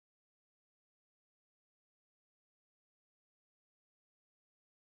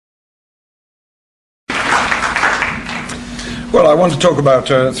Well, I want to talk about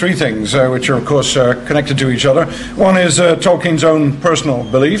three things, which are, of course, connected to each other. One is Tolkien's own personal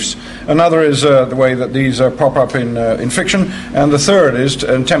beliefs. Another is the way that these pop up in fiction. And the third is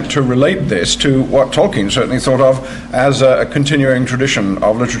an attempt to relate this to what Tolkien certainly thought of as a continuing tradition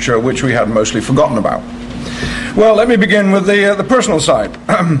of literature, which we had mostly forgotten about. Well, let me begin with the personal side.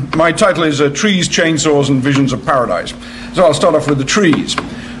 My title is Trees, Chainsaws, and Visions of Paradise. So I'll start off with the trees.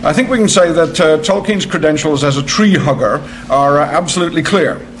 I think we can say that Tolkien's credentials as a tree hugger are absolutely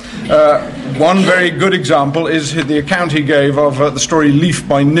clear. One very good example is the account he gave of the story Leaf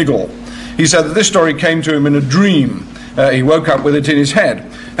by Niggle. He said that this story came to him in a dream. He woke up with it in his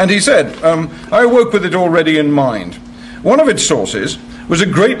head. And he said, I awoke with it already in mind. One of its sources was a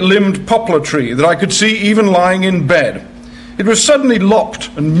great-limbed poplar tree that I could see even lying in bed. It was suddenly lopped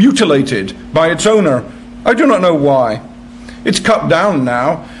and mutilated by its owner. I do not know why. It's cut down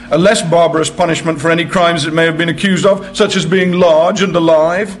now, a less barbarous punishment for any crimes it may have been accused of, such as being large and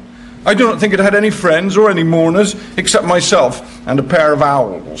alive. I do not think it had any friends or any mourners, except myself and a pair of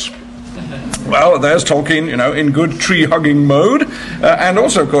owls. Well, there's Tolkien, in good tree-hugging mode, and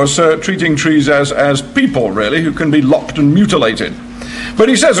also, of course, treating trees as people, really, who can be lopped and mutilated. But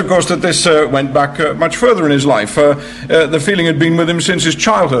he says, of course, that this went back much further in his life. The feeling had been with him since his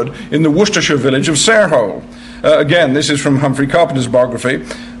childhood in the Worcestershire village of Sarehole. Again, this is from Humphrey Carpenter's biography.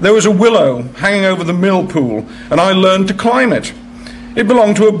 There was a willow hanging over the mill pool, and I learned to climb it. It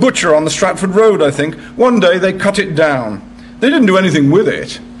belonged to a butcher on the Stratford Road, I think. One day they cut it down. They didn't do anything with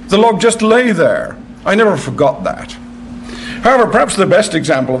it. The log just lay there. I never forgot that. However, perhaps the best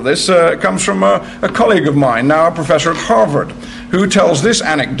example of this comes from a colleague of mine, now a professor at Harvard, who tells this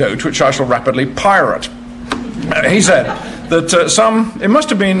anecdote, which I shall rapidly pirate. He said that it must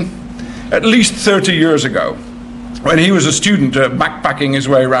have been at least 30 years ago, when he was a student backpacking his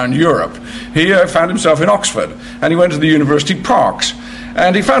way around Europe, he found himself in Oxford, and he went to the university parks.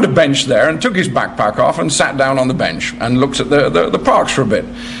 And he found a bench there and took his backpack off and sat down on the bench and looked at the parks for a bit.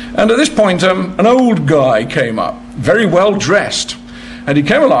 And at this point, an old guy came up, very well dressed. And he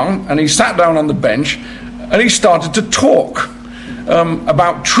came along and he sat down on the bench and he started to talk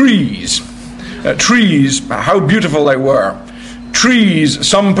about trees. Trees, how beautiful they were. Trees,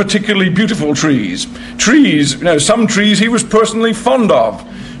 some particularly beautiful trees. Trees, some trees he was personally fond of.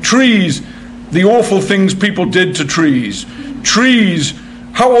 Trees, the awful things people did to trees. Trees,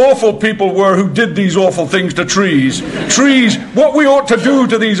 how awful people were who did these awful things to trees. Trees, what we ought to do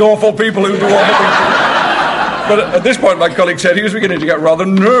to these awful people who do awful things. But at this point, my colleague said he was beginning to get rather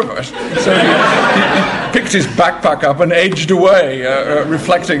nervous. So he picked his backpack up and edged away,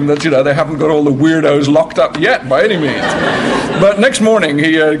 reflecting that, they haven't got all the weirdos locked up yet, by any means. But next morning,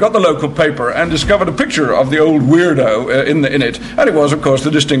 he got the local paper and discovered a picture of the old weirdo in it. And it was, of course,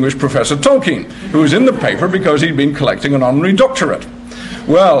 the distinguished Professor Tolkien, who was in the paper because he'd been collecting an honorary doctorate.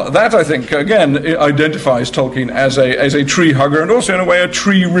 Well, that, I think, again, identifies Tolkien as a tree hugger and also, in a way, a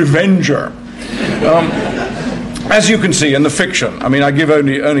tree revenger. As you can see in the fiction, I give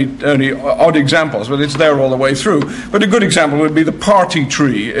only odd examples, but it's there all the way through. But a good example would be the party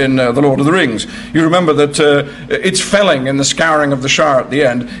tree in The Lord of the Rings. You remember that its felling in the scouring of the Shire at the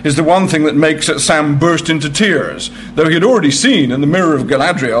end is the one thing that makes Sam burst into tears, though he had already seen in the Mirror of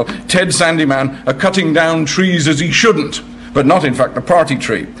Galadriel Ted Sandyman cutting down trees as he shouldn't, but not, in fact, the party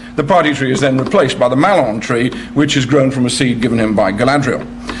tree. The party tree is then replaced by the Malon tree, which is grown from a seed given him by Galadriel.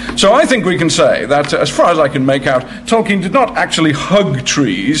 So I think we can say that, as far as I can make out, Tolkien did not actually hug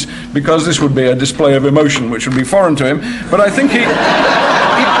trees, because this would be a display of emotion which would be foreign to him, but I think he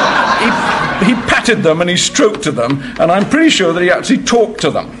patted them and he stroked to them, and I'm pretty sure that he actually talked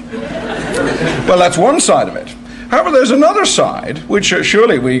to them. Well, that's one side of it. However, there's another side, which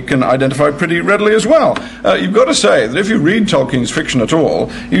surely we can identify pretty readily as well. You've got to say that if you read Tolkien's fiction at all,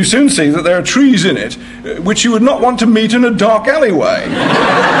 you soon see that there are trees in it which you would not want to meet in a dark alleyway.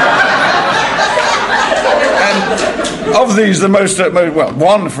 And of these, the most,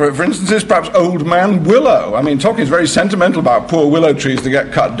 one, for instance, is perhaps Old Man Willow. Tolkien's very sentimental about poor willow trees that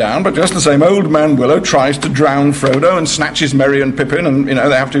get cut down, but just the same, Old Man Willow tries to drown Frodo and snatches Merry and Pippin, and, they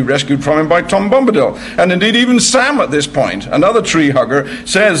have to be rescued from him by Tom Bombadil. And indeed, even Sam at this point, another tree hugger,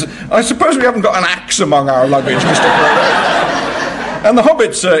 says, I suppose we haven't got an axe among our luggage, Mr. Frodo. And the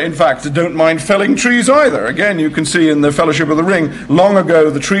hobbits, in fact, don't mind felling trees either. Again, you can see in the Fellowship of the Ring, long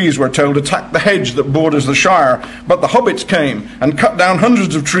ago the trees were told to attack the hedge that borders the Shire, but the hobbits came and cut down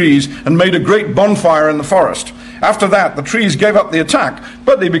hundreds of trees and made a great bonfire in the forest. After that, the trees gave up the attack,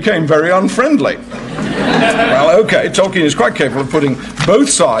 but they became very unfriendly. Well, okay, Tolkien is quite capable of putting both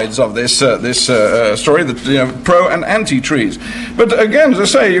sides of this story, pro and anti-trees. But again, as I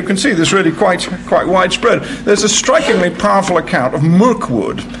say, you can see this really quite widespread. There's a strikingly powerful account of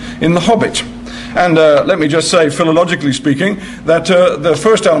Mirkwood in The Hobbit. And let me just say, philologically speaking, that the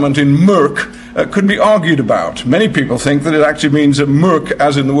first element in Mirk could be argued about. Many people think that it actually means Mirk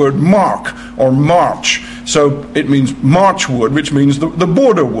as in the word mark or march. So it means marchwood, which means the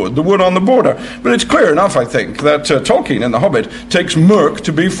border wood, the wood on the border. But it's clear enough, I think, that Tolkien in The Hobbit takes Mirk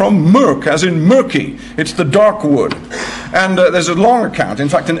to be from murk, as in murky. It's the dark wood. And there's a long account, in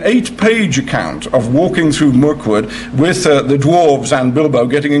fact an 8-page account of walking through Mirkwood with the dwarves and Bilbo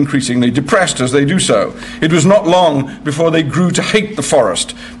getting increasingly depressed as they do so. It was not long before they grew to hate the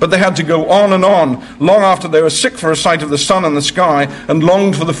forest, but they had to go on and on, long after they were sick for a sight of the sun and the sky and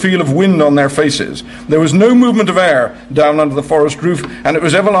longed for the feel of wind on their faces. There was no movement of air down under the forest roof, and it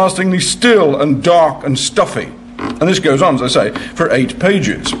was everlastingly still and dark and stuffy. And this goes on, as I say, for 8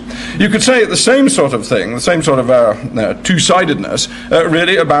 pages. You could say the same sort of thing, the same sort of two-sidedness,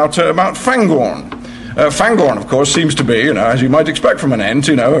 really, about Fangorn. Fangorn, of course, seems to be, as you might expect from an Ent,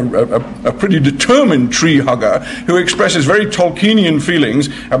 a pretty determined tree hugger who expresses very Tolkienian feelings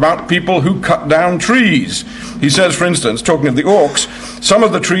about people who cut down trees. He says, for instance, talking of the orcs, some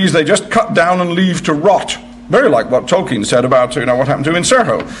of the trees they just cut down and leave to rot. Very like what Tolkien said about, what happened to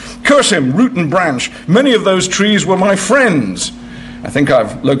Inserho. Curse him, root and branch. Many of those trees were my friends. I think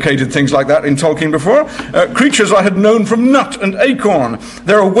I've located things like that in Tolkien before. Creatures I had known from nut and acorn.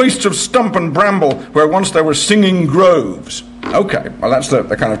 There are wastes of stump and bramble where once there were singing groves. Okay, well that's the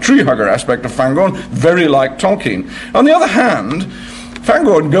kind of tree hugger aspect of Fangorn, very like Tolkien. On the other hand,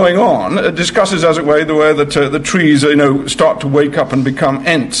 Fangorn, going on, discusses, as it were, the way that the trees, start to wake up and become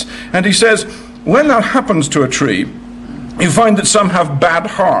Ents. And he says, when that happens to a tree, you find that some have bad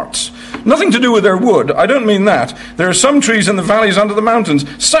hearts. Nothing to do with their wood, I don't mean that. There are some trees in the valleys under the mountains,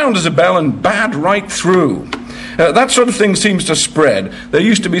 sound as a bell and bad right through. That sort of thing seems to spread. There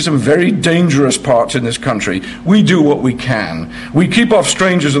used to be some very dangerous parts in this country. We do what we can. We keep off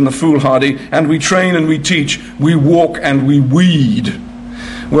strangers and the foolhardy, and we train and we teach. We walk and we weed.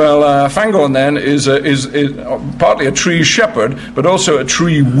 Well, Fangorn then is partly a tree shepherd, but also a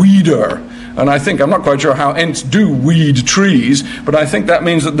tree weeder. And I'm not quite sure how Ents do weed trees, but I think that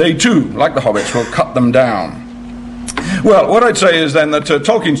means that they too, like the hobbits, will cut them down. Well, what I'd say is then that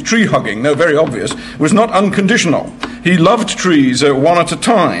Tolkien's tree hugging, though very obvious, was not unconditional. He loved trees one at a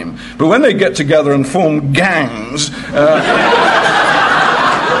time, but when they get together and form gangs,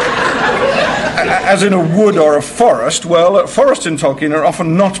 as in a wood or a forest, well, forests in Tolkien are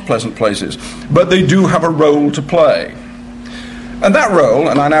often not pleasant places, but they do have a role to play. And that role,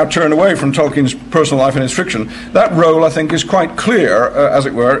 and I now turn away from Tolkien's personal life and his fiction, that role, I think, is quite clear, as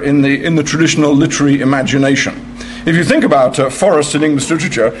it were, in the traditional literary imagination. If you think about forests in English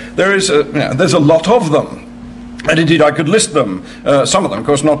literature, there's a lot of them. And indeed, I could list them, some of them, of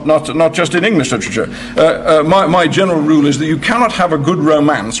course, not just in English literature. My general rule is that you cannot have a good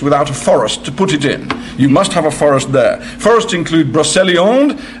romance without a forest to put it in. You must have a forest there. Forests include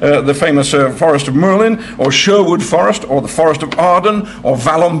Brocéliande, the famous forest of Merlin, or Sherwood Forest, or the forest of Arden, or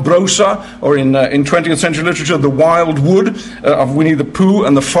Vallombrosa, or in 20th century literature, the Wild Wood of Winnie the Pooh,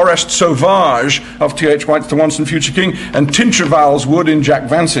 and the Forest Sauvage of T.H. White's The Once and Future King, and Tinchervale's Wood in Jack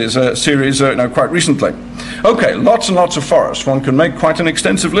Vance's series quite recently. Okay, lots and lots of forests. One can make quite an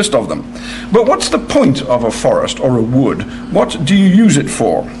extensive list of them. But what's the point of a forest or a wood? What do you use it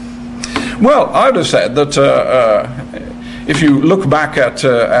for? Well, I would have said that if you look back at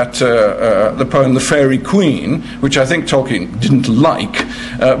the poem The Fairy Queen, which I think Tolkien didn't like,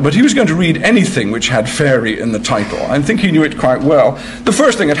 but he was going to read anything which had fairy in the title. I think he knew it quite well. The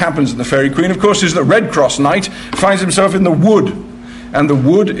first thing that happens in The Fairy Queen, of course, is that Red Cross Knight finds himself in the wood. And the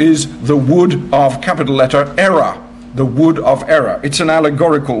wood is the wood of, capital letter, error. The wood of error. It's an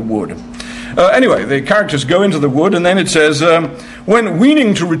allegorical wood. Anyway, the characters go into the wood, and then it says, when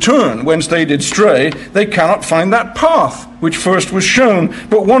weening to return whence they did stray, they cannot find that path which first was shown,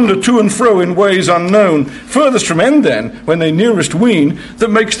 but wander to and fro in ways unknown. Furthest from end then, when they nearest ween, that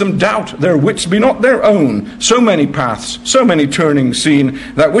makes them doubt their wits be not their own. So many paths, so many turnings seen,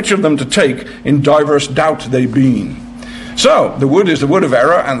 that which of them to take, in diverse doubt they been. So, the wood is the wood of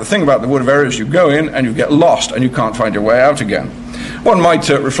error, and the thing about the wood of error is you go in and you get lost and you can't find your way out again. One might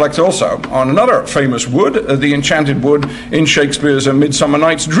reflect also on another famous wood, the enchanted wood in Shakespeare's A Midsummer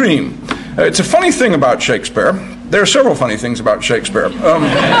Night's Dream. It's a funny thing about Shakespeare. There are several funny things about Shakespeare.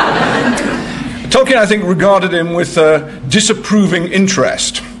 Tolkien, I think, regarded him with disapproving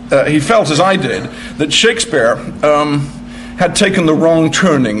interest. he felt, as I did, that Shakespeare had taken the wrong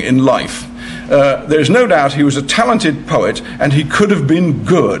turning in life. There's no doubt he was a talented poet, and he could have been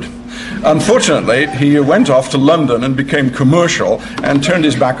good. Unfortunately, he went off to London and became commercial and turned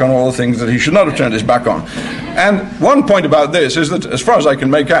his back on all the things that he should not have turned his back on. And one point about this is that, as far as I can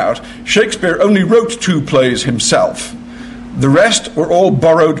make out, Shakespeare only wrote 2 plays himself. The rest were all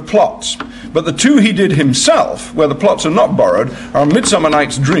borrowed plots. But the 2 he did himself, where the plots are not borrowed, are Midsummer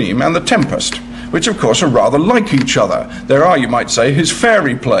Night's Dream and The Tempest, which of course are rather like each other. There are, you might say, his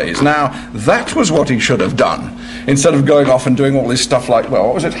fairy plays. Now, that was what he should have done, instead of going off and doing all this stuff like, well,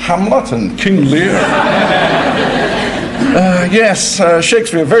 what was it, Hamlet and King Lear? Yes,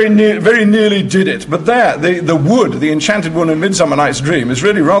 Shakespeare very nearly did it. But there, the wood, the enchanted wood in Midsummer Night's Dream, is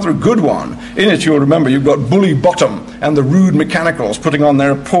really rather a good one. In it, you'll remember, you've got Bully Bottom and the rude mechanicals putting on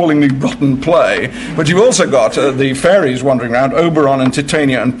their appallingly rotten play. But you've also got the fairies wandering around, Oberon and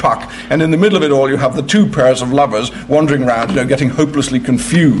Titania and Puck. And in the middle of it all, you have the 2 pairs of lovers wandering around, getting hopelessly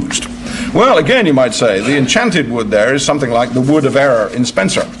confused. Well, again, you might say, the enchanted wood there is something like the Wood of Error in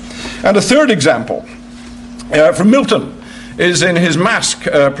Spenser. And a third example from Milton is in his masque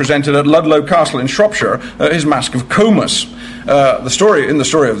presented at Ludlow Castle in Shropshire, his Masque of Comus. In the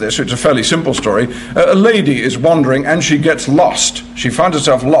story of this, it's a fairly simple story, a lady is wandering and she gets lost. She finds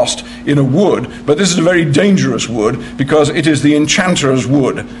herself lost in a wood, but this is a very dangerous wood because it is the enchanter's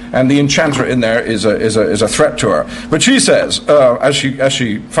wood, and the enchanter in there is a threat to her. But she says, as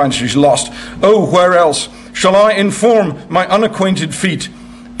she finds she's lost, "Oh, where else shall I inform my unacquainted feet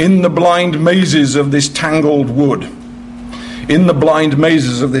in the blind mazes of this tangled wood?" In the blind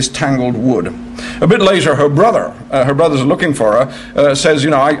mazes of this tangled wood. A bit later, her brothers are looking for her, says,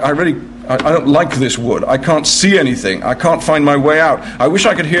 I don't like this wood. I can't see anything. I can't find my way out. I wish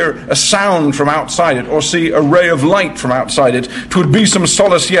I could hear a sound from outside it, or see a ray of light from outside it. 'Twould be some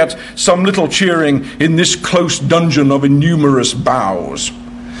solace yet, some little cheering in this close dungeon of innumerous boughs.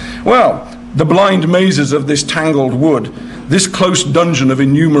 Well, the blind mazes of this tangled wood, this close dungeon of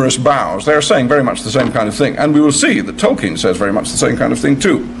innumerous boughs, they're saying very much the same kind of thing. And we will see that Tolkien says very much the same kind of thing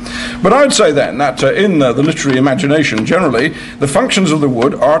too. But I would say then that in the literary imagination, generally, the functions of the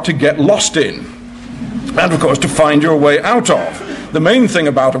wood are to get lost in, and of course to find your way out of. The main thing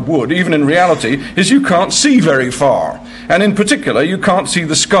about a wood, even in reality, is you can't see very far. And in particular, you can't see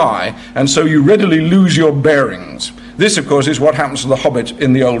the sky, and so you readily lose your bearings. This, of course, is what happens to the hobbit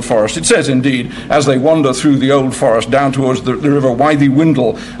in the Old Forest. It says, indeed, as they wander through the Old Forest down towards the river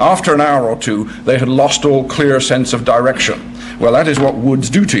Withy-Windle, after an hour or 2, they had lost all clear sense of direction. Well, that is what woods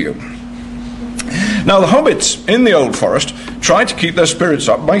do to you. Now, the hobbits in the Old Forest try to keep their spirits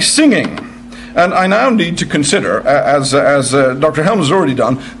up by singing. And I now need to consider, as Dr. Helms has already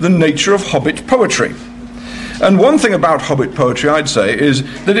done, the nature of hobbit poetry. And one thing about hobbit poetry, I'd say, is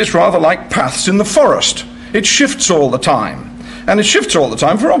that it's rather like paths in the forest. It shifts all the time. And it shifts all the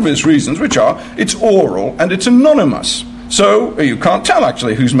time for obvious reasons, which are it's oral and it's anonymous. So you can't tell,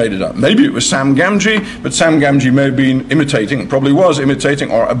 actually, who's made it up. Maybe it was Sam Gamgee, but Sam Gamgee may have been imitating, probably was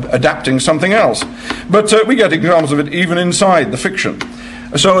imitating or adapting something else. But we get examples of it even inside the fiction.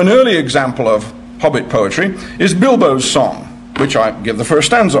 So an early example of hobbit poetry is Bilbo's song, which I give the first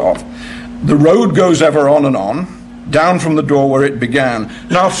stanza of. "The road goes ever on and on, down from the door where it began.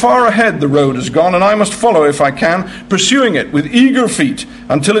 Now far ahead the road has gone, and I must follow if I can, pursuing it with eager feet,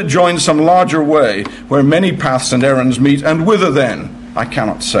 until it joins some larger way, where many paths and errands meet, and whither then, I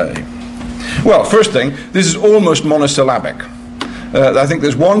cannot say." Well, first thing, this is almost monosyllabic. I think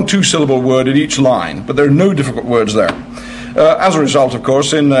there's 1 2-syllable word in each line, but there are no difficult words there. As a result, of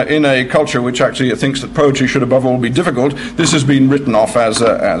course, in a culture which actually thinks that poetry should above all be difficult, this has been written off as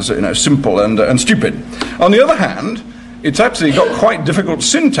simple and stupid. On the other hand, it's actually got quite difficult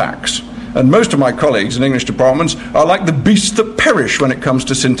syntax. And most of my colleagues in English departments are like the beasts that perish when it comes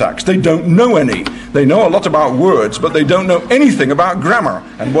to syntax. They don't know any. They know a lot about words, but they don't know anything about grammar.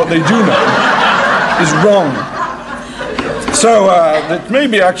 And what they do know is wrong. So it may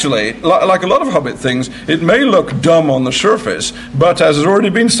be actually, like a lot of hobbit things, it may look dumb on the surface, but as has already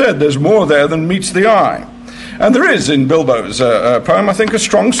been said, there's more there than meets the eye. And there is, in Bilbo's poem, I think, a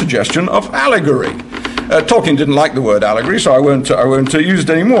strong suggestion of allegory. Tolkien didn't like the word allegory, so I won't use it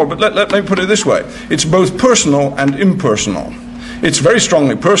anymore, but let me put it this way. It's both personal and impersonal. It's very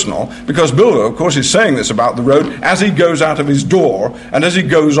strongly personal, because Bilbo, of course, is saying this about the road as he goes out of his door and as he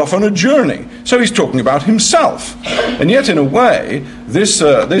goes off on a journey. So he's talking about himself. And yet, in a way, this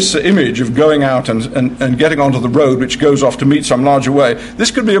image of going out and getting onto the road which goes off to meet some larger way, this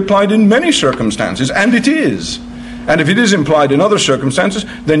could be applied in many circumstances, and it is. And if it is implied in other circumstances,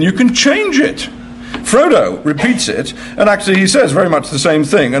 then you can change it. Frodo repeats it, and actually he says very much the same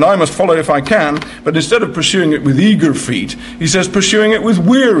thing, and I must follow if I can, but instead of pursuing it with eager feet, he says pursuing it with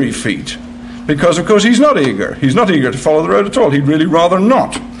weary feet. Because, of course, he's not eager. He's not eager to follow the road at all. He'd really rather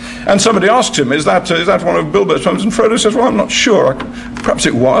not. And somebody asks him, is that one of Bilbo's poems? And Frodo says, well, I'm not sure. Perhaps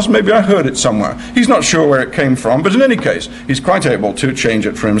it was. Maybe I heard it somewhere. He's not sure where it came from. But in any case, he's quite able to change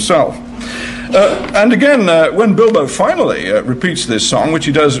it for himself. And again, when Bilbo finally repeats this song, which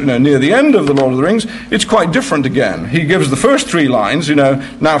he does near the end of The Lord of the Rings, it's quite different again. He gives the first three lines,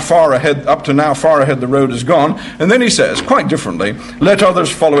 now far ahead, up to now far ahead the road is gone. And then he says, quite differently, let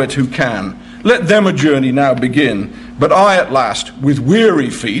others follow it who can. Let them a journey now begin, but I at last, with weary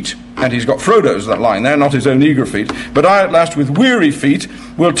feet, and he's got Frodo's that line there, not his own eager feet, but I at last, with weary feet,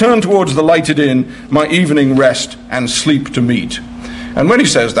 will turn towards the lighted inn, my evening rest and sleep to meet. And when he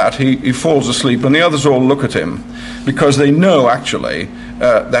says that, he falls asleep, and the others all look at him, because they know, actually,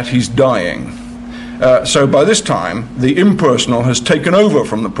 that he's dying. So by this time, the impersonal has taken over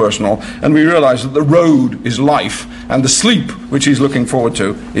from the personal, and we realize that the road is life, and the sleep, which he's looking forward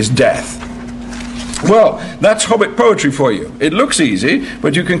to, is death. Well, that's Hobbit poetry for you. It looks easy,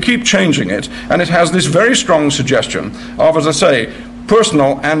 but you can keep changing it, and it has this very strong suggestion of, as I say,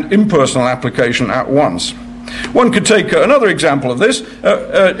 personal and impersonal application at once. One could take another example of this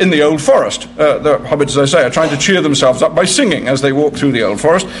in the Old Forest. The hobbits, as I say, are trying to cheer themselves up by singing as they walk through the Old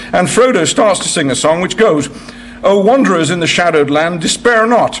Forest, and Frodo starts to sing a song which goes, O wanderers in the shadowed land, despair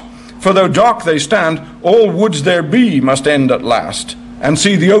not, for though dark they stand, all woods there be must end at last. And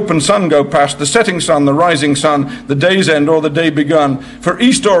see the open sun go past, the setting sun, the rising sun, the day's end or the day begun. For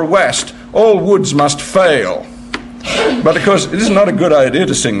east or west, all woods must fail. But of course, it is not a good idea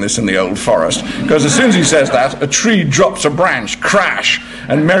to sing this in the Old Forest, because as soon as he says that, a tree drops a branch, crash,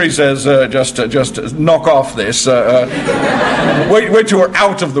 and Merry says, just knock off this. Wait till we're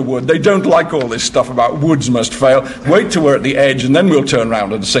out of the wood. They don't like all this stuff about woods must fail. Wait till we're at the edge, and then we'll turn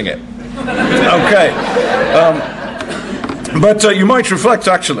around and sing it. Okay. But you might reflect,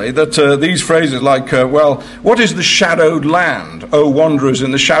 actually, that these phrases like, well, what is the shadowed land? Oh, wanderers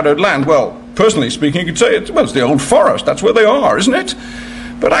in the shadowed land. Well, personally speaking, you could say, it's the Old Forest. That's where they are, isn't it?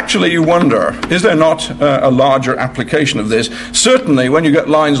 But actually, you wonder, is there not a larger application of this? Certainly, when you get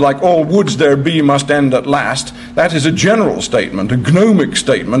lines like, all woods there be must end at last, that is a general statement, a gnomic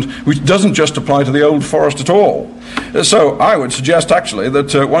statement, which doesn't just apply to the Old Forest at all. So I would suggest, actually,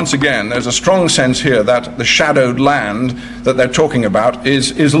 that once again, there's a strong sense here that the shadowed land that they're talking about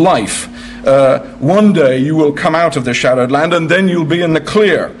is life. One day you will come out of the shadowed land, and then you'll be in the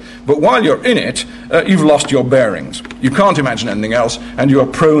clear. But while you're in it, you've lost your bearings. You can't imagine anything else, and you are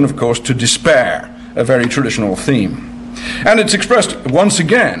prone, of course, to despair, a very traditional theme. And it's expressed, once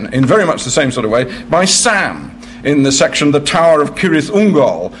again, in very much the same sort of way, by Sam, in the section The Tower of Cirith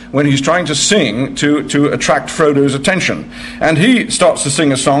Ungol, when he's trying to sing to attract Frodo's attention. And he starts to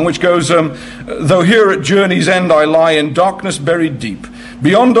sing a song which goes, though here at journey's end I lie in darkness buried deep,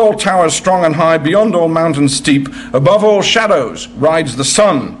 beyond all towers strong and high, beyond all mountains steep, above all shadows rides the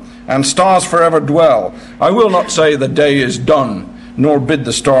sun, and stars forever dwell. I will not say the day is done, nor bid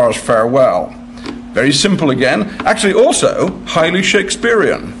the stars farewell. Very simple again, actually also highly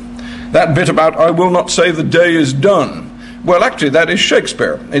Shakespearean. That bit about I will not say the day is done, well, actually that is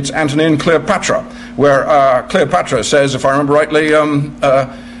Shakespeare. It's Antony and Cleopatra, where Cleopatra says, if I remember rightly,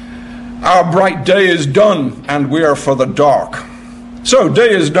 our bright day is done and we are for the dark. So, day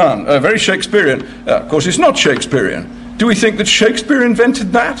is done, very Shakespearean. Of course, it's not Shakespearean. Do we think that Shakespeare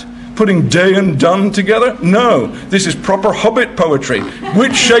invented that? Putting day and done together? No, this is proper Hobbit poetry,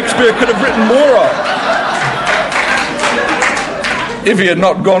 which Shakespeare could have written more of, if he had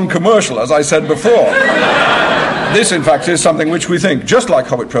not gone commercial, as I said before. This, in fact, is something which we think, just like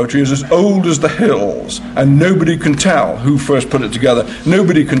Hobbit poetry, is as old as the hills, and nobody can tell who first put it together.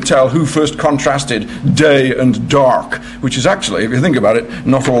 Nobody can tell who first contrasted day and dark, which is actually, if you think about it,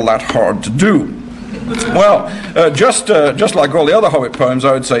 not all that hard to do. Well, just like all the other Hobbit poems,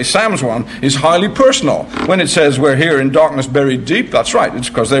 I would say Sam's one is highly personal. When it says we're here in darkness buried deep, that's right, it's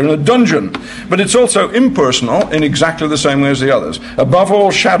because they're in a dungeon. But it's also impersonal in exactly the same way as the others. Above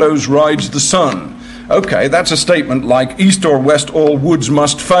all shadows rides the sun. Okay, that's a statement like east or west all woods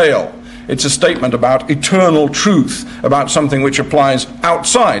must fail. It's a statement about eternal truth, about something which applies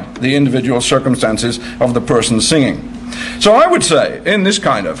outside the individual circumstances of the person singing. So I would say, in this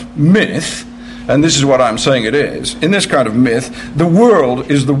kind of myth, and this is what I'm saying it is, in this kind of myth, the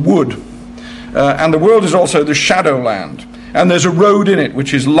world is the wood, and the world is also the shadowland, and there's a road in it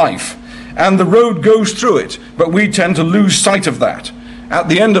which is life, and the road goes through it, but we tend to lose sight of that. At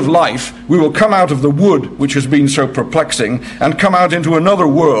the end of life, we will come out of the wood, which has been so perplexing, and come out into another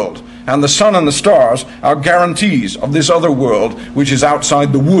world, and the sun and the stars are guarantees of this other world which is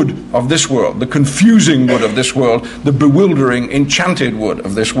outside the wood of this world, the confusing wood of this world, the bewildering, enchanted wood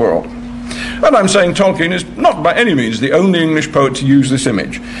of this world. And I'm saying Tolkien is not by any means the only English poet to use this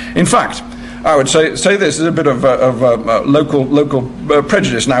image. In fact, I would say this is a bit of local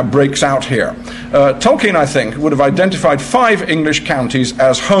prejudice now breaks out here. Tolkien, I think, would have identified 5 English counties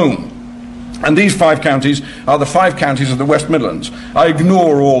as home. And these 5 counties are the 5 counties of the West Midlands. I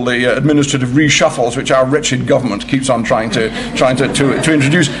ignore all the administrative reshuffles which our wretched government keeps on trying to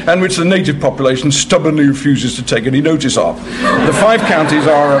introduce, and which the native population stubbornly refuses to take any notice of. The 5 counties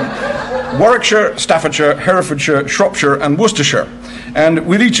are Warwickshire, Staffordshire, Herefordshire, Shropshire, and Worcestershire. And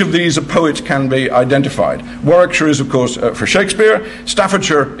with each of these, a poet can be identified. Warwickshire is, of course, for Shakespeare.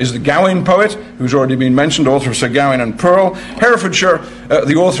 Staffordshire is the Gawain poet, who's already been mentioned, author of Sir Gawain and Pearl. Herefordshire,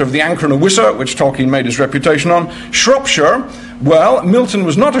 the author of The Anchor and a Wissa, which Tolkien made his reputation on. Shropshire, well, Milton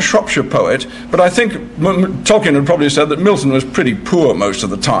was not a Shropshire poet, but I think Tolkien had probably said that Milton was pretty poor most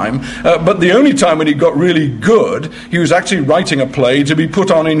of the time. But the only time when he got really good, he was actually writing a play to be put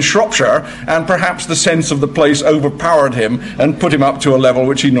on in Shropshire, and perhaps the sense of the place overpowered him and put him up to a level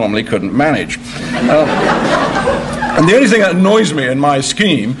which he normally couldn't manage. And the only thing that annoys me in my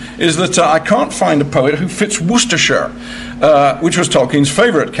scheme is that I can't find a poet who fits Worcestershire, which was Tolkien's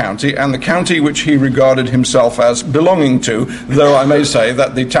favourite county, and the county which he regarded himself as belonging to, though I may say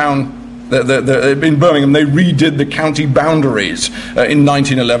that the town in Birmingham, they redid the county boundaries in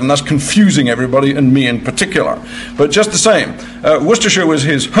 1911, thus confusing everybody, and me in particular. But just the same, Worcestershire was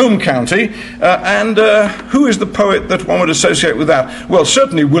his home county, and who is the poet that one would associate with that? Well,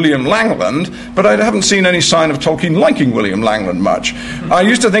 certainly William Langland, but I haven't seen any sign of Tolkien liking William Langland much. I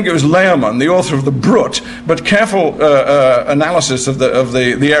used to think it was Layerman, the author of The Brut, but careful analysis of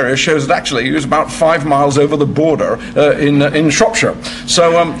the area shows that actually he was about 5 miles over the border in Shropshire.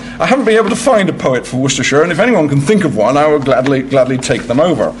 So I haven't been able to find a poet for Worcestershire, and if anyone can think of one, I will gladly take them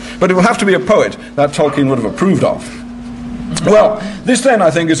over. But it will have to be a poet that Tolkien would have approved of. Well, this then,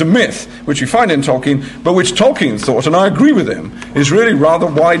 I think, is a myth which you find in Tolkien, but which Tolkien thought, and I agree with him, is really rather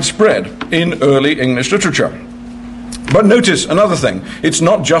widespread in early English literature. But notice another thing, it's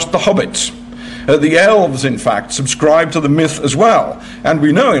not just the hobbits. The elves, in fact, subscribe to the myth as well. And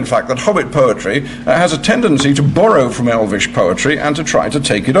we know, in fact, that Hobbit poetry has a tendency to borrow from elvish poetry and to try to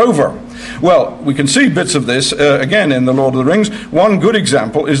take it over. Well, we can see bits of this, again, in The Lord of the Rings. One good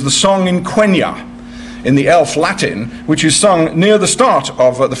example is the song in Quenya, in the elf Latin, which is sung near the start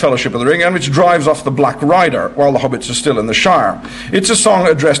of the Fellowship of the Ring, and which drives off the Black Rider while the hobbits are still in the Shire. It's a song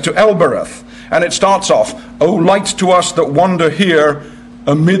addressed to Elbereth, and it starts off, "O light to us that wander here,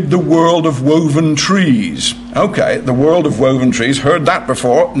 amid the world of woven trees." Okay, the world of woven trees, heard that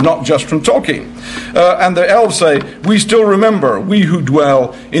before, not just from Tolkien. And the elves say, "We still remember, we who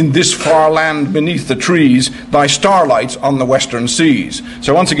dwell in this far land beneath the trees, thy starlight on the western seas."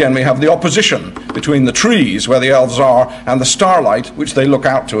 So once again we have the opposition between the trees, where the elves are, and the starlight, which they look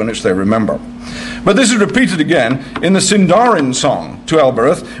out to and which they remember. But this is repeated again in the Sindarin song to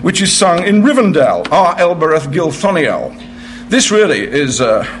Elbereth, which is sung in Rivendell, "Ah Elbereth Gilthoniel." This really is,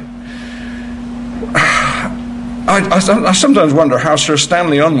 I sometimes wonder how Sir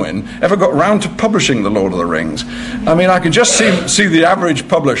Stanley Unwin ever got round to publishing The Lord of the Rings. I mean, I could just see the average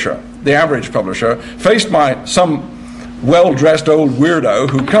publisher, faced by some well-dressed old weirdo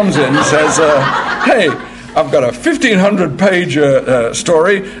who comes in and says, "Hey, I've got a 1,500-page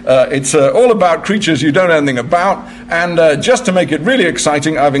story. It's all about creatures you don't know anything about, and just to make it really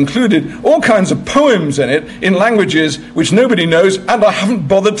exciting, I've included all kinds of poems in it in languages which nobody knows, and I haven't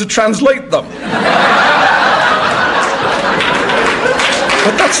bothered to translate them."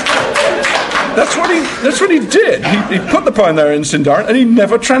 But that's what he did. He put the poem there in Sindarin, and he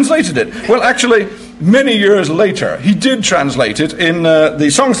never translated it. Well, actually, many years later, he did translate it in the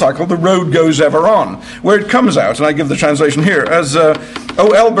song cycle, "The Road Goes Ever On," where it comes out, and I give the translation here, as, "O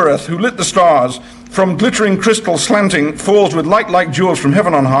Elbereth, who lit the stars, from glittering crystal slanting, falls with light like jewels from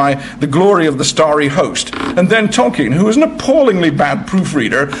heaven on high, the glory of the starry host." And then Tolkien, who was an appallingly bad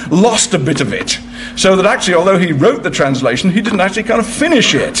proofreader, lost a bit of it. So that actually, although he wrote the translation, he didn't actually kind of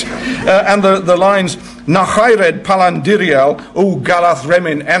finish it. And the lines, "Nachaired palandiriel, o Galath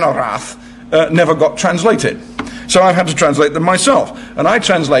remin enorath," never got translated. So I've had to translate them myself. And I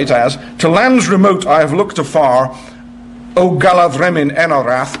translate as, "To lands remote I have looked afar, O Galath remin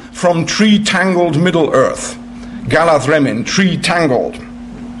enorath, from tree-tangled Middle-earth." Galath remin, tree-tangled.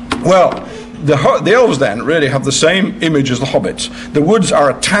 Well, the elves then really have the same image as the hobbits. The woods are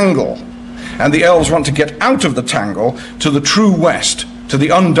a tangle, and the elves want to get out of the tangle to the true west, to the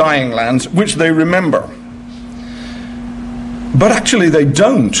undying lands, which they remember. But actually they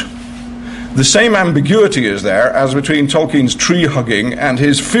don't. The same ambiguity is there as between Tolkien's tree hugging and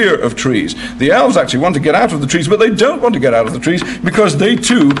his fear of trees. The elves actually want to get out of the trees, but they don't want to get out of the trees because they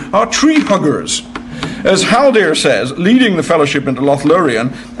too are tree huggers. As Haldir says, leading the fellowship into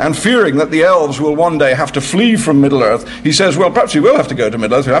Lothlorien and fearing that the elves will one day have to flee from Middle-earth, he says, well, perhaps we will have to go to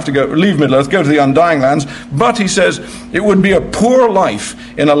Middle-earth, we'll have to leave Middle-earth, go to the Undying Lands, but he says, it would be a poor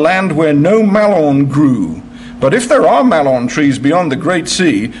life in a land where no malorn grew. But if there are malorn trees beyond the Great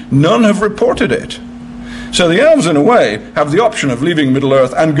Sea, none have reported it. So the elves, in a way, have the option of leaving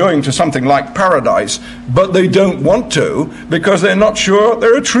Middle-earth and going to something like Paradise, but they don't want to because they're not sure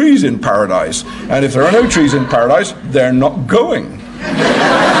there are trees in Paradise. And if there are no trees in Paradise, they're not going.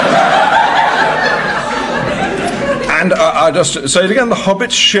 And I just say it again, the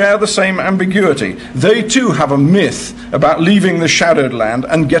hobbits share the same ambiguity. They too have a myth about leaving the shadowed land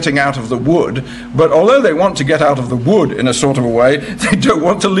and getting out of the wood, but although they want to get out of the wood in a sort of a way, they don't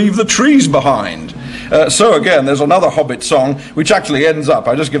want to leave the trees behind. So again, there's another Hobbit song, which actually ends up,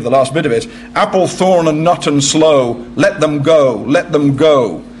 I just give the last bit of it, apple, thorn, and nut and sloe, let them go, let them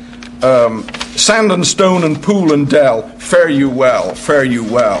go. Sand and stone and pool and dell, fare you well, fare you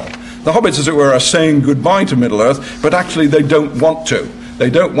well. The hobbits, as it were, are saying goodbye to Middle-earth, but actually they don't want to.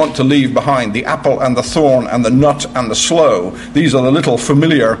 They don't want to leave behind the apple and the thorn and the nut and the sloe. These are the little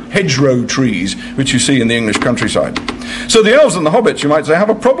familiar hedgerow trees which you see in the English countryside. So the elves and the hobbits, you might say,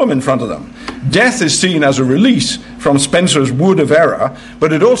 have a problem in front of them. Death is seen as a release from Spencer's wood of error,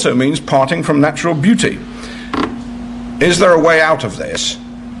 but it also means parting from natural beauty. Is there a way out of this?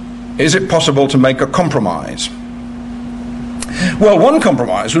 Is it possible to make a compromise? Well, one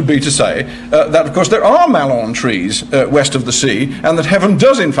compromise would be to say that, of course, there are malorn trees west of the sea, and that heaven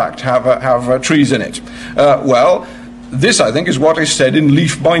does, in fact, have trees in it. Well, this, I think, is what is said in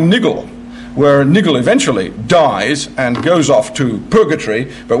Leaf by Nigel, where Nigel eventually dies and goes off to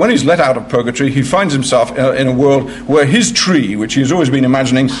purgatory, but when he's let out of purgatory, he finds himself in a world where his tree, which he has always been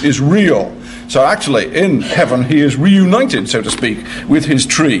imagining, is real. So actually, in heaven, he is reunited, so to speak, with his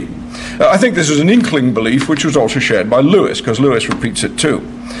tree. I think this is an inkling belief which was also shared by Lewis, because Lewis repeats it too.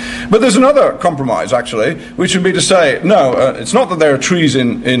 But there's another compromise, actually, which would be to say, no, it's not that there are trees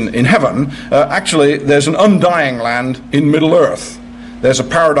in heaven. Actually, there's an undying land in Middle-earth. There's a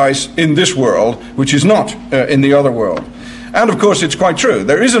paradise in this world which is not in the other world. And of course, it's quite true.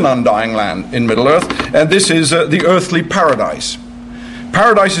 There is an undying land in Middle-earth, and this is the earthly paradise.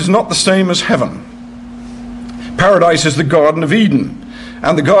 Paradise is not the same as heaven. Paradise is the Garden of Eden.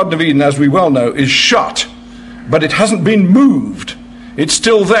 And the Garden of Eden, as we well know, is shut, but it hasn't been moved. It's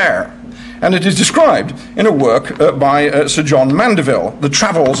still there. And it is described in a work by Sir John Mandeville, The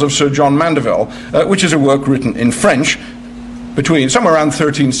Travels of Sir John Mandeville, which is a work written in French between somewhere around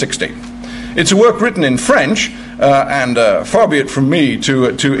 1360. It's a work written in French, and far be it from me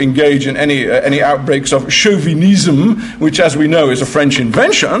to engage in any outbreaks of chauvinism, which, as we know, is a French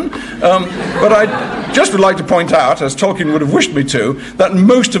invention. But I just would like to point out, as Tolkien would have wished me to, that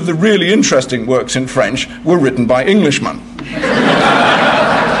most of the really interesting works in French were written by Englishmen.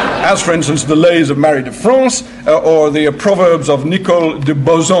 As, for instance, the Lays of Marie de France, or the Proverbs of Nicole de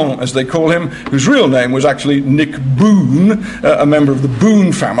Bozon, as they call him, whose real name was actually Nick Boone, a member of the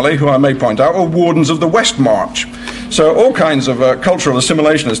Boone family, who I may point out, or Wardens of the West March. So all kinds of cultural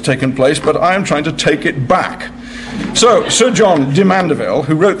assimilation has taken place, but I am trying to take it back. So, Sir John de Mandeville,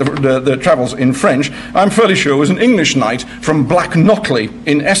 who wrote the Travels in French, I'm fairly sure was an English knight from Black Knockley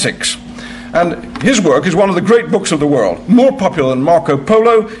in Essex. And his work is one of the great books of the world, more popular than Marco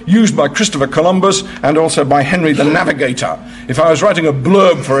Polo, used by Christopher Columbus, and also by Henry the Navigator. If I was writing a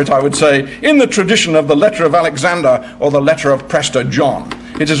blurb for it, I would say, in the tradition of the Letter of Alexander or the Letter of Prester John.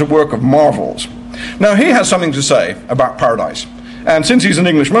 It is a work of marvels. Now, he has something to say about paradise. And since he's an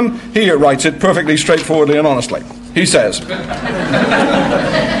Englishman, he writes it perfectly straightforwardly and honestly. He says, "Of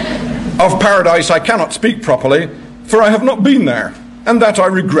paradise I cannot speak properly, for I have not been there, and that I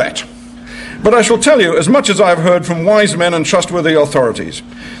regret. But I shall tell you as much as I have heard from wise men and trustworthy authorities.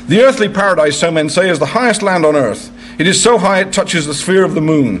 The earthly paradise, so men say, is the highest land on earth. It is so high it touches the sphere of the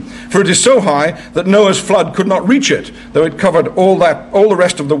moon. For it is so high that Noah's flood could not reach it, though it covered all the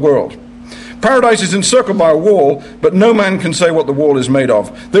rest of the world. Paradise is encircled by a wall, but no man can say what the wall is made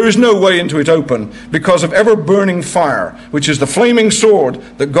of. There is no way into it open, because of ever-burning fire, which is the flaming sword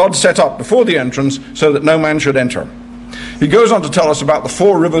that God set up before the entrance, so that no man should enter." He goes on to tell us about the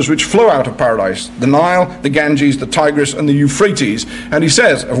 4 rivers which flow out of paradise, the Nile, the Ganges, the Tigris, and the Euphrates. And he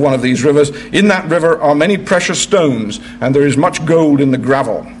says of one of these rivers, "In that river are many precious stones, and there is much gold in the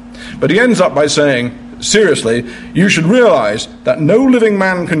gravel." But he ends up by saying, seriously, you should realize that no living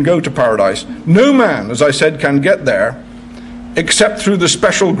man can go to paradise. No man, as I said, can get there. except through the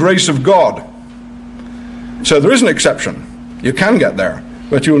special grace of God. So there is an exception. You can get there,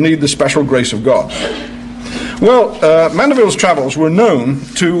 but you will need the special grace of God. Well, Mandeville's travels were known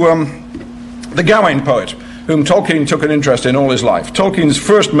to the Gawain poet, whom Tolkien took an interest in all his life. Tolkien's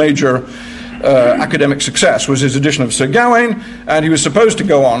first major academic success was his edition of Sir Gawain, and he was supposed to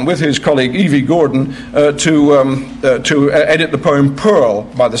go on with his colleague Evie Gordon to edit the poem Pearl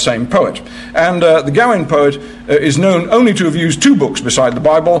by the same poet. And the Gawain poet is known only to have used two books beside the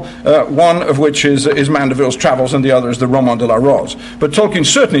Bible, one of which is Mandeville's Travels and the other is the Roman de la Rose. But Tolkien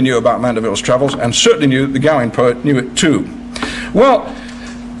certainly knew about Mandeville's Travels and certainly knew the Gawain poet knew it too. Well,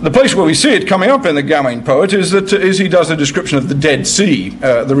 the place where we see it coming up in the Gawain poet is he does a description of the Dead Sea,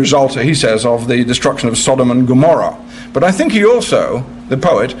 the result, he says, of the destruction of Sodom and Gomorrah. But I think he also, the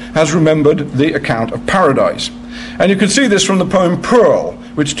poet, has remembered the account of paradise. And you can see this from the poem Pearl,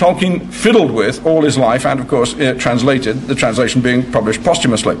 which Tolkien fiddled with all his life and, of course, translated, the translation being published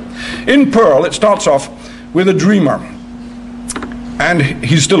posthumously. In Pearl, it starts off with a dreamer. And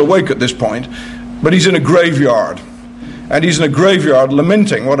he's still awake at this point, but he's in a graveyard. And he's in a graveyard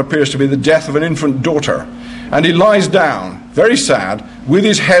lamenting what appears to be the death of an infant daughter. And he lies down, very sad, with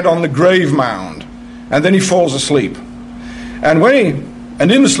his head on the grave mound. And then he falls asleep. And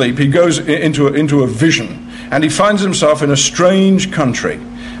in the sleep, he goes into a vision. And he finds himself in a strange country.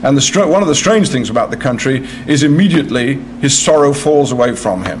 And one of the strange things about the country is immediately his sorrow falls away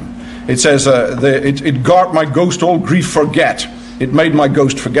from him. It says, it got my ghost all grief forget. It made my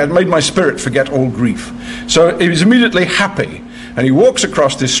ghost forget, made my spirit forget all grief. So he was immediately happy. And he walks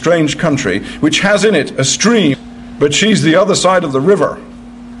across this strange country, which has in it a stream, but she's the other side of the river.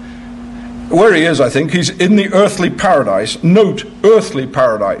 Where he is, I think, he's in the earthly paradise. Note, earthly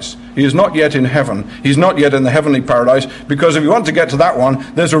paradise. He is not yet in heaven. He's not yet in the heavenly paradise, because if you want to get to that one,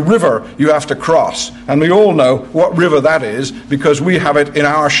 there's a river you have to cross. And we all know what river that is, because we have it in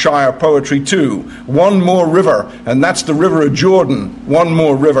our Shire poetry too. One more river, and that's the river of Jordan. One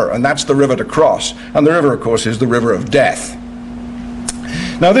more river, and that's the river to cross. And the river, of course, is the river of death.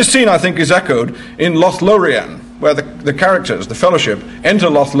 Now this scene, I think, is echoed in Lothlorien, where the characters, the Fellowship, enter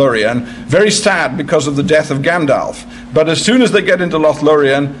Lothlorien, very sad because of the death of Gandalf. But as soon as they get into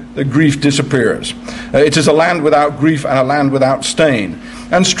Lothlorien, the grief disappears. It is a land without grief and a land without stain.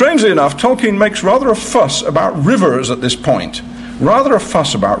 And strangely enough, Tolkien makes rather a fuss about rivers at this point. Rather a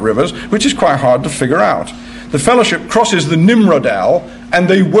fuss about rivers, which is quite hard to figure out. The Fellowship crosses the Nimrodel, and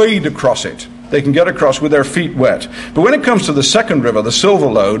they wade across it. They can get across with their feet wet. But when it comes to the second river, the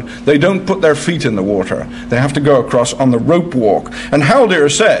Silverlode, they don't put their feet in the water. They have to go across on the rope walk. And Haldir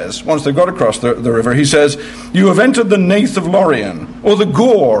says, once they've got across the river, he says, "You have entered the Nath of Lorien, or the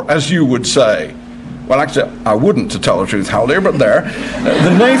Gore, as you would say." Well, actually, I wouldn't, to tell the truth, Haldir, but there.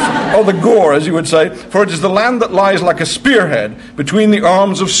 The Nath, or the Gore, as you would say, for it is the land that lies like a spearhead between the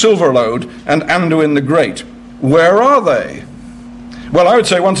arms of Silverlode and Anduin the Great. Where are they? Well, I would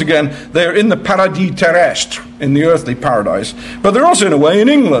say, once again, they're in the Paradis Terrestre, in the earthly paradise, but they're also, in a way, in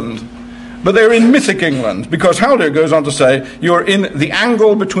England. But they're in mythic England, because Haldir goes on to say, you're in the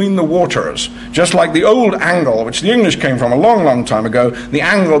angle between the waters, just like the old angle, which the English came from a long, long time ago, the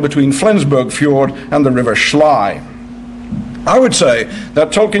angle between Flensburg Fjord and the river Schlei. I would say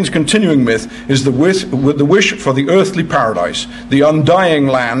that Tolkien's continuing myth is the wish for the earthly paradise, the undying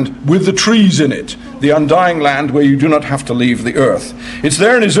land with the trees in it, the undying land where you do not have to leave the earth. It's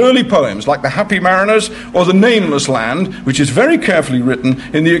there in his early poems, like The Happy Mariners or The Nameless Land, which is very carefully written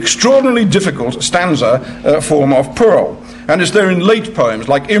in the extraordinarily difficult stanza form of Pearl. And it's there in late poems,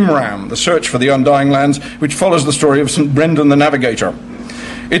 like Imram, The Search for the Undying Lands, which follows the story of St. Brendan the Navigator.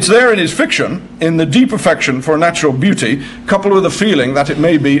 It's there in his fiction, in the deep affection for natural beauty, coupled with a feeling that it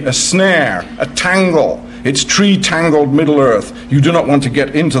may be a snare, a tangle. It's tree-tangled Middle-earth. You do not want to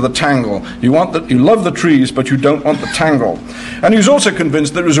get into the tangle. You love the trees, but you don't want the tangle. And he's also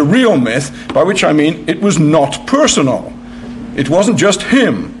convinced there is a real myth, by which I mean it was not personal. It wasn't just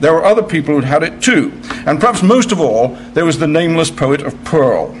him. There were other people who'd had it too. And perhaps most of all, there was the nameless poet of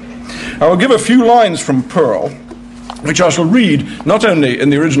Pearl. I will give a few lines from Pearl, which I shall read not only in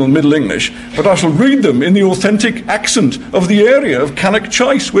the original Middle English, but I shall read them in the authentic accent of the area of Cannock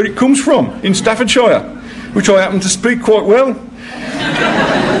Chase, where it comes from, in Staffordshire, which I happen to speak quite well.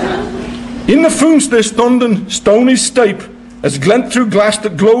 In the foons there stonden stony stape, as glent through glass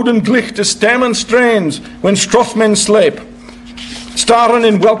that glowed and glicht as stem and strains, when strothmen sleep. Staren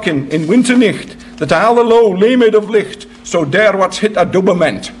in welkin in winter nicht, that al the low lay made of licht, so there what's hit a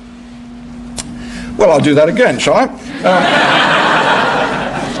dubbement. Well, I'll do that again, shall I?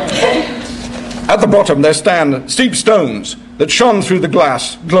 At the bottom there stand steep stones that shone through the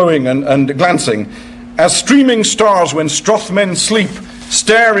glass, glowing and glancing, As streaming stars when Strothmen sleep,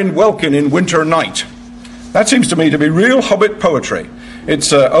 stare in welkin in winter night. That seems to me to be real Hobbit poetry.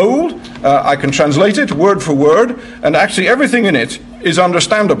 It's old, I can translate it word for word, and actually everything in it is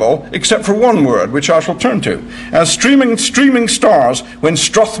understandable except for one word, which I shall turn to. As streaming stars when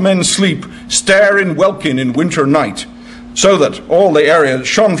Strothmen sleep, stare in welkin in winter night, so that all the area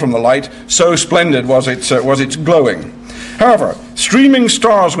shone from the light, so splendid was its glowing. However, streaming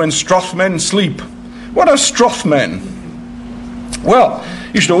stars when Strothmen sleep. What are Strothmen? Well,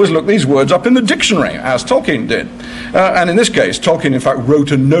 you should always look these words up in the dictionary, as Tolkien did. And in this case, Tolkien, in fact,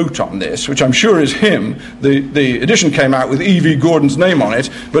 wrote a note on this, which I'm sure is him. The edition came out with E.V. Gordon's name on it,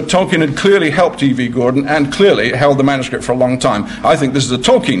 but Tolkien had clearly helped E.V. Gordon and clearly held the manuscript for a long time. I think this is a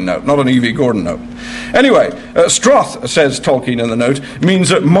Tolkien note, not an E.V. Gordon note. Anyway, Stroth, says Tolkien in the note,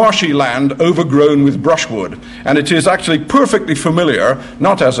 means marshy land overgrown with brushwood, and it is actually perfectly familiar,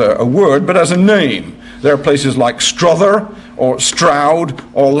 not as a word, but as a name. There are places like Strother, or Stroud,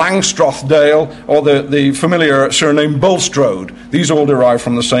 or Langstrothdale, or the familiar surname Bulstrode. These all derive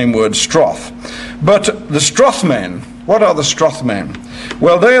from the same word, Stroth. But the Strothmen, what are the Strothmen?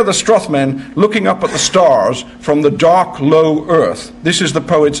 Well, they are the Strothmen looking up at the stars from the dark, low earth. This is the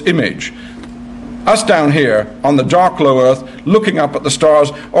poet's image. Us down here on the dark, low earth, looking up at the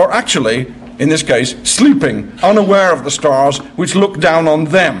stars, or actually, in this case, sleeping, unaware of the stars, which look down on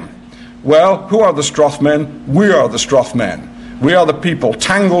them. Well, who are the Strothmen? We are the Strothmen. We are the people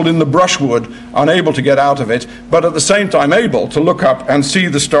tangled in the brushwood, unable to get out of it, but at the same time able to look up and see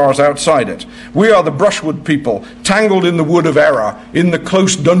the stars outside it. We are the brushwood people, tangled in the wood of error, in the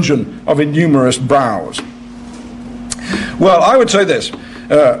close dungeon of innumerous brows. Well, I would say this,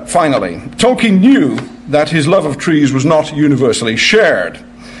 finally. Tolkien knew that his love of trees was not universally shared,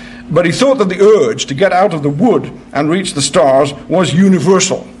 but he thought that the urge to get out of the wood and reach the stars was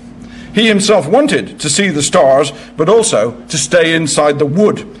universal. He himself wanted to see the stars, but also to stay inside the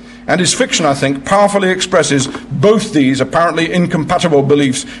wood. And his fiction, I think, powerfully expresses both these apparently incompatible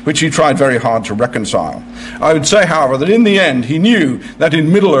beliefs, which he tried very hard to reconcile. I would say, however, that in the end, he knew that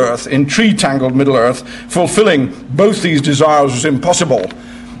in Middle-earth, in tree-tangled Middle-earth, fulfilling both these desires was impossible,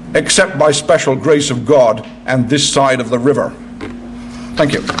 except by special grace of God and this side of the river.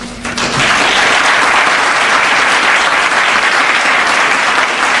 Thank you.